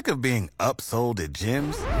of being upsold at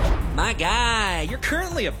gyms? My guy, you're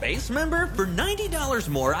currently a base member? For $90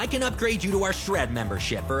 more, I can upgrade you to our Shred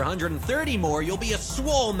membership. For $130 more, you'll be a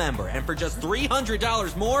Swole member. And for just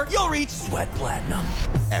 $300 more, you'll reach Sweat Platinum.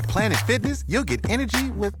 At Planet Fitness, you'll get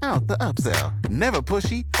energy without the upsell. Never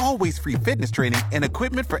pushy, always free fitness training and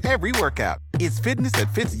equipment for every workout. It's fitness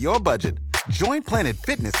that fits your budget. Join Planet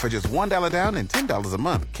Fitness for just $1 down and $10 a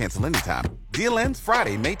month. Cancel anytime. Deal ends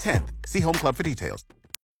Friday, May 10th. See Home Club for details.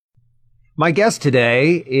 My guest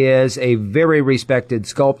today is a very respected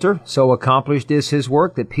sculptor. So accomplished is his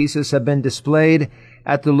work that pieces have been displayed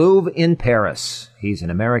at the Louvre in Paris. He's an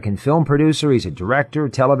American film producer. He's a director,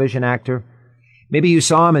 television actor. Maybe you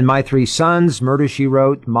saw him in My Three Sons, Murder, She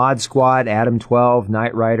Wrote, Mod Squad, Adam 12,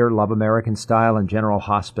 Knight Rider, Love American Style, and General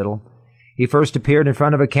Hospital. He first appeared in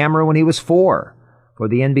front of a camera when he was 4 for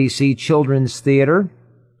the NBC Children's Theater.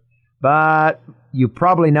 But you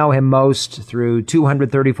probably know him most through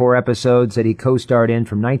 234 episodes that he co-starred in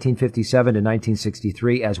from 1957 to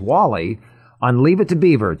 1963 as Wally on Leave It to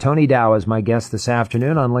Beaver. Tony Dow is my guest this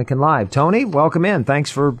afternoon on Lincoln Live. Tony, welcome in. Thanks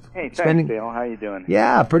for spending... Dale. How you doing?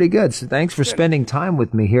 Yeah, pretty good. So thanks for spending time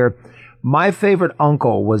with me here. My favorite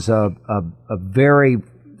uncle was a very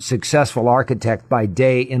successful architect by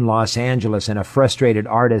day in Los Angeles and a frustrated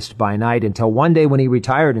artist by night until one day when he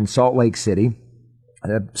retired in Salt Lake City.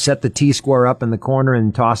 Set the T-square up in the corner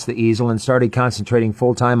and tossed the easel and started concentrating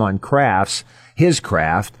full-time on crafts, his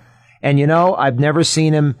craft. And, you know, I've never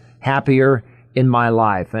seen him happier in my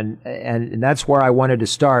life. And that's where I wanted to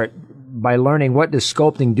start by learning, what does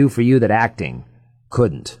sculpting do for you that acting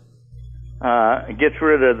couldn't? It gets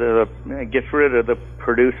rid of the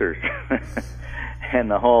producers and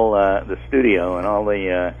the whole the studio and all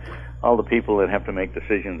the people that have to make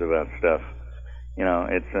decisions about stuff. You know,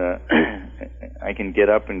 it's I can get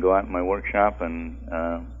up and go out in my workshop and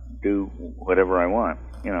do whatever I want,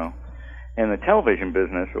 you know. And the television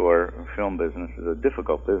business or film business is a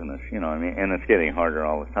difficult business, you know what I mean, and it's getting harder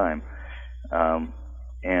all the time.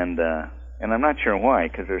 And I'm not sure why,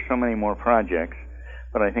 because there's so many more projects.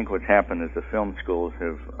 But I think what's happened is the film schools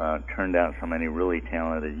have turned out so many really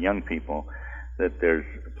talented young people that there's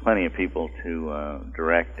plenty of people to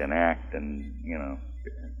direct and act and, you know,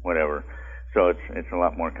 whatever. So it's a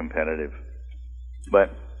lot more competitive.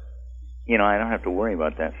 But, you know, I don't have to worry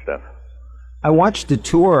about that stuff. I watched a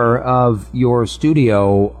tour of your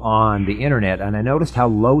studio on the internet, and I noticed how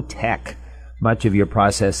low-tech much of your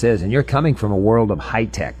process is. And you're coming from a world of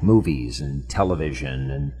high-tech movies and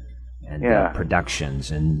television and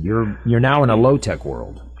productions, and you're now in a low-tech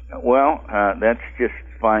world. Well, that's just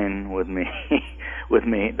fine with me. With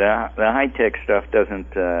me, the high-tech stuff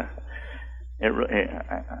doesn't...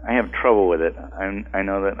 I have trouble with it. I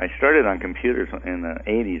know that I started on computers in the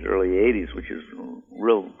 80s, early 80s, which is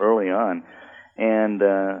real early on, and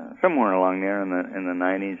somewhere along there in the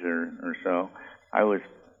 90s or so, I was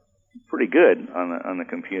pretty good on the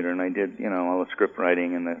computer, and I did, you know, all the script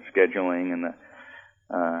writing and the scheduling and the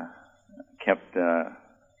I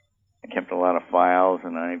kept a lot of files,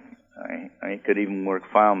 and I could even work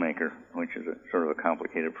FileMaker, which is a sort of a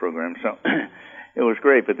complicated program. So. It was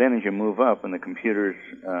great, but then as you move up and the computers,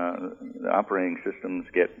 the operating systems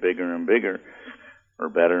get bigger and bigger, or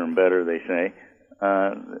better and better, they say,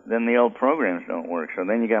 then the old programs don't work. So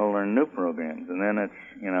then you got to learn new programs, and then it's,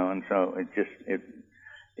 you know, and so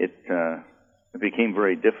it became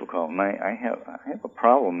very difficult. And I have a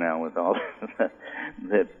problem now with all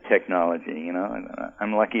the technology, you know. And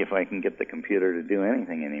I'm lucky if I can get the computer to do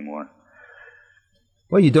anything anymore.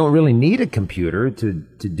 Well, you don't really need a computer to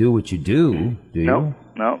do what you do you? No,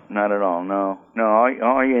 not at all. No. All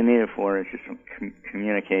you need it for is just some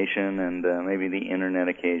communication and maybe the internet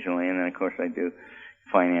occasionally, and then of course I do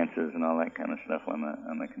finances and all that kind of stuff on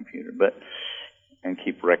the computer. And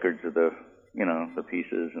keep records of the, you know, the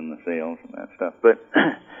pieces and the sales and that stuff. But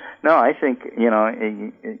no, I think, you know,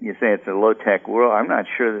 you say it's a low tech world. I'm not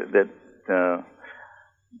sure that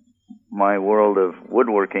my world of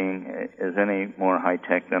woodworking is any more high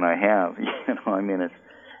tech than I have. You know, I mean, it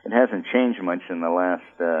hasn't changed much in the last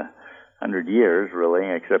 100 years, really,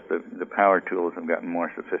 except the power tools have gotten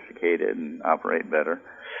more sophisticated and operate better.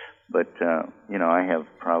 But you know, I have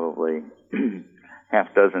probably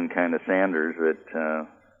half dozen kind of sanders that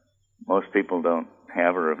most people don't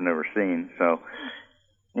have or have never seen. So,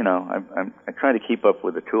 you know, I try to keep up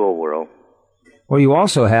with the tool world. Well, you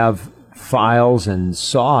also have files and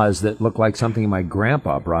saws that look like something my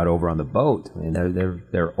grandpa brought over on the boat. I mean,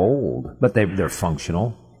 they're old, but they're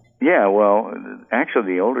functional. Yeah, well,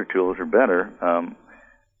 actually, the older tools are better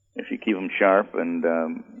if you keep them sharp, and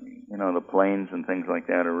you know, the planes and things like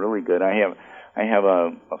that are really good. I have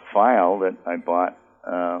a file that I bought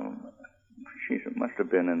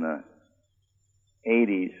been in the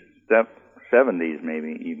 80s, 70s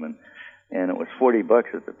maybe even, and it was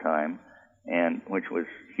 $40 at the time, and which was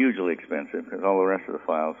hugely expensive because all the rest of the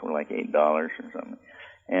files were like $8 or something.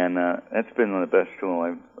 And that's been the best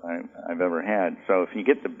tool I've ever had. So if you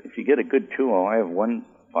get a good tool, I have one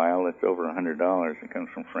file that's over $100. It comes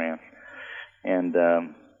from France, and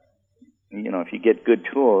if you get good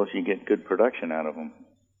tools, you get good production out of them.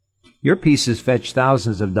 Your pieces fetch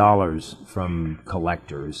thousands of dollars from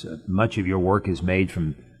collectors. Much of your work is made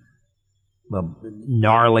from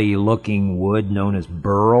gnarly-looking wood known as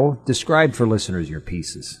burl. Describe for listeners your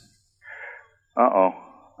pieces.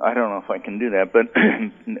 I don't know if I can do that, but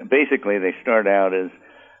basically they start out as,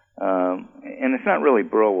 and it's not really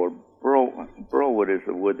burl wood. Burl wood is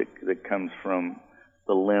the wood that comes from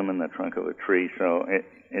the limb and the trunk of a tree, so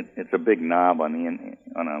it's a big knob on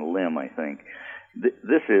a limb, I think.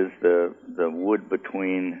 This is the wood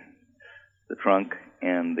between the trunk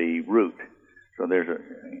and the root. So there's a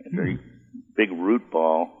big root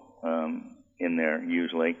ball in there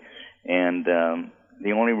usually, and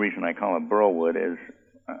the only reason I call it burl wood is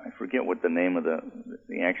I forget what the name of the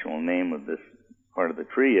actual name of this part of the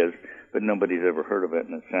tree is, but nobody's ever heard of it,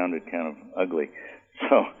 and it sounded kind of ugly.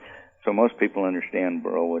 So most people understand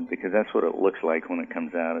burl wood because that's what it looks like when it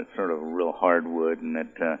comes out. It's sort of a real hard wood, and it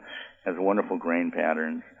has wonderful grain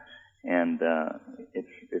patterns, and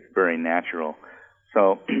it's very natural.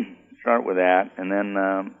 So start with that, and then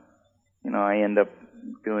I end up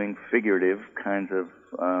doing figurative kinds of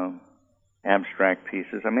abstract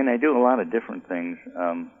pieces. I mean, I do a lot of different things.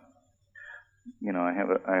 I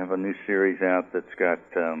have a new series out that's got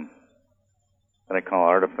that I call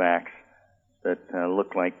artifacts that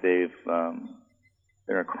look like they're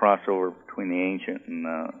a crossover between the ancient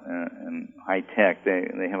and high tech.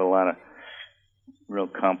 They have a lot of real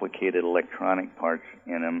complicated electronic parts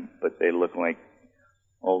in them, but they look like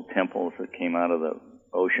old temples that came out of the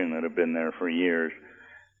ocean that have been there for years.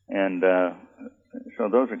 And so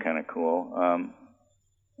those are kind of cool.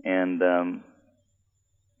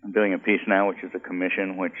 I'm doing a piece now, which is a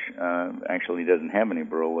commission, which actually doesn't have any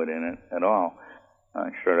burl wood in it at all. I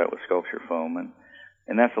started out with sculpture foam,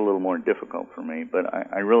 and that's a little more difficult for me. But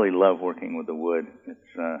I really love working with the wood.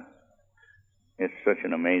 It's such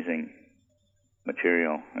an amazing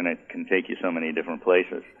material, and it can take you so many different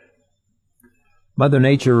places. Mother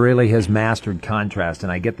Nature really has mastered contrast,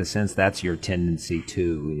 and I get the sense that's your tendency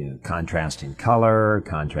too. Contrast in color,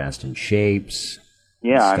 contrast in shapes.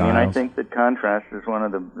 Yeah, styles. I mean, I think that contrast is one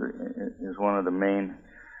of the main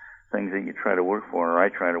things that you try to work for, or I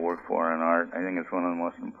try to work for in art. I think it's one of the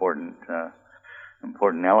most important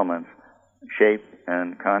elements, shape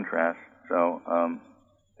and contrast. So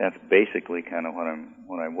that's basically kind of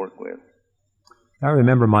what I work with. I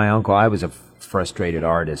remember my uncle. I was a frustrated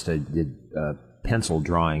artist. I did pencil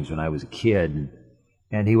drawings when I was a kid,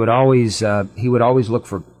 and he would always look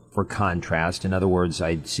for contrast. In other words,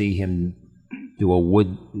 I'd see him do a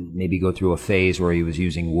wood, maybe go through a phase where he was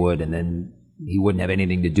using wood, and then he wouldn't have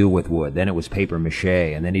anything to do with wood. Then it was paper mache,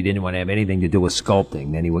 and then he didn't want to have anything to do with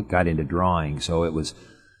sculpting. Then he got into drawing. So it was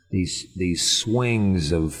these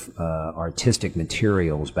swings of artistic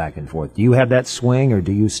materials back and forth. Do you have that swing, or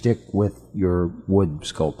do you stick with your wood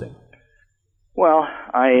sculpting? Well,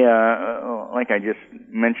 like I just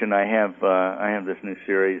mentioned, I have this new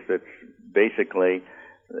series that's basically,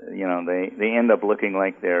 they end up looking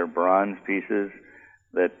like they're bronze pieces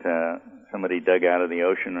that somebody dug out of the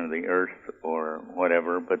ocean or the earth or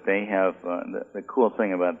whatever. But they have the cool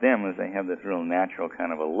thing about them is they have this real natural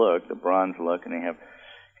kind of a look, the bronze look, and they have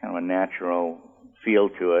kind of a natural feel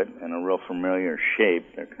to it and a real familiar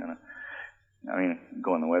shape. They're kind of,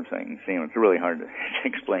 go on the website and see them. It's really hard to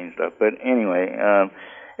explain stuff. But anyway,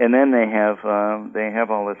 and then they have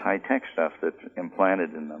all this high-tech stuff that's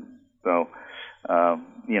implanted in them. So,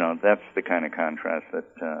 that's the kind of contrast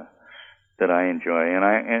that I enjoy.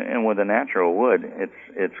 And with the natural wood,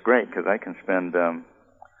 it's great because I can spend,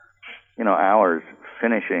 hours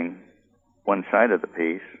finishing one side of the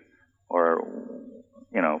piece or,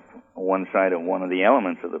 one side of one of the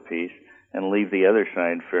elements of the piece and leave the other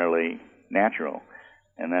side fairly natural,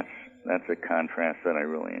 and that's a contrast that I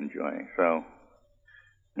really enjoy. So,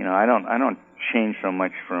 I don't change so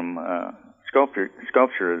much from sculpture.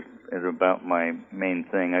 Sculpture is about my main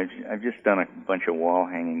thing. I've just done a bunch of wall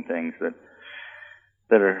hanging things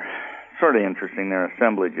that are sort of interesting. They're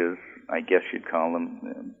assemblages, I guess you'd call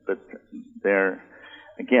them, but they're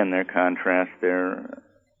contrast. They're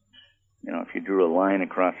if you drew a line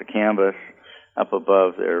across a canvas, up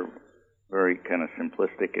above they're very kind of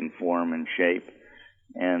simplistic in form and shape,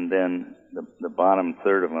 and then the bottom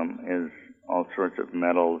third of them is all sorts of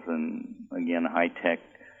metals and, again, high-tech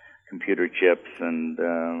computer chips and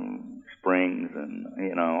springs and,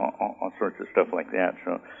 all sorts of stuff like that.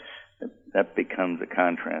 So that becomes a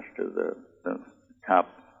contrast to the top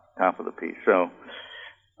of the piece. So,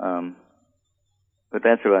 but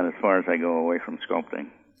that's about as far as I go away from sculpting.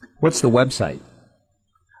 What's the website?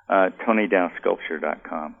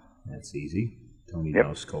 TonyDowSculpture.com. That's easy.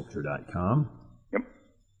 TonyDowSculpture.com. Yep.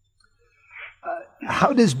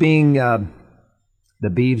 How does being the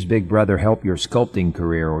Beeves' big brother help your sculpting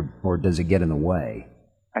career, or does it get in the way?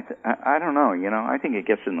 I don't know. I think it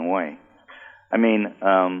gets in the way. I mean,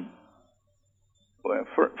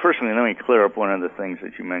 firstly, let me clear up one of the things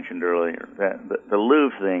that you mentioned earlier. That the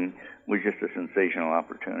Louvre thing was just a sensational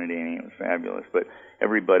opportunity, and it was fabulous. But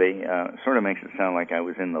everybody sort of makes it sound like I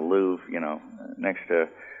was in the Louvre, next to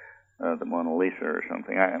the Mona Lisa or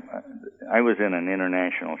something. I was in an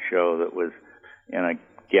international show that was in a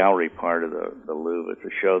gallery part of the Louvre. It's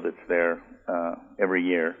a show that's there every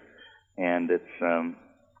year, and it's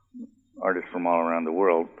artists from all around the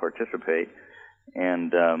world participate.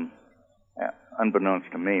 And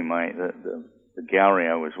unbeknownst to me, the gallery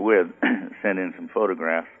I was with sent in some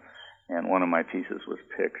photographs, and one of my pieces was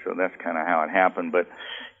picked. So that's kind of how it happened. But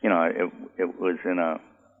it was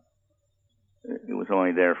it was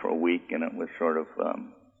only there for a week, and it was sort of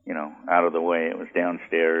out of the way. It was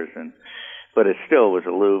downstairs, but it still was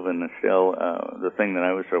a Louvre, and it's still the thing that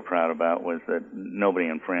I was so proud about was that nobody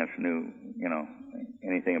in France knew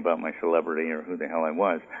anything about my celebrity or who the hell I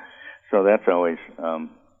was. So that's always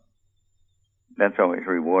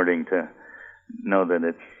rewarding to know that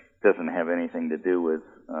it doesn't have anything to do with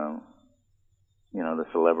the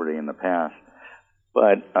celebrity in the past.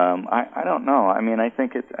 But I don't know. I mean, I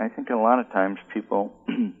think a lot of times people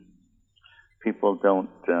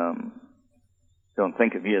don't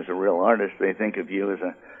think of you as a real artist. They think of you as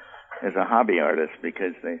a hobby artist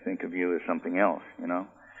because they think of you as something else,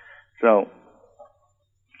 So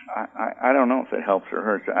I don't know if it helps or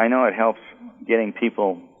hurts. I know it helps getting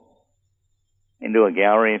people into a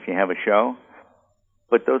gallery if you have a show,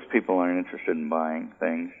 but those people aren't interested in buying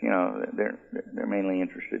things. They're mainly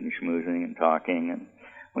interested in schmoozing and talking, and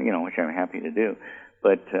which I'm happy to do.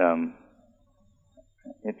 But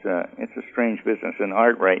it's a strange business, and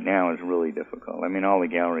art right now is really difficult. I mean, all the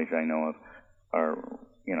galleries I know of are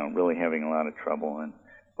really having a lot of trouble, and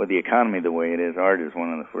with the economy the way it is, art is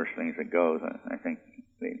one of the first things that goes. I think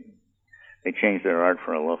they change their art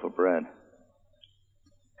for a loaf of bread.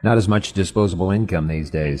 Not as much disposable income these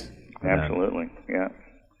days. Absolutely, yeah.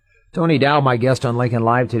 Tony Dow, my guest on Lincoln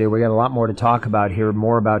Live today. We got a lot more to talk about here,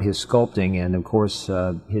 more about his sculpting and, of course,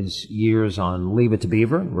 his years on Leave It to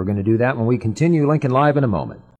Beaver. We're going to do that when we continue Lincoln Live in a moment.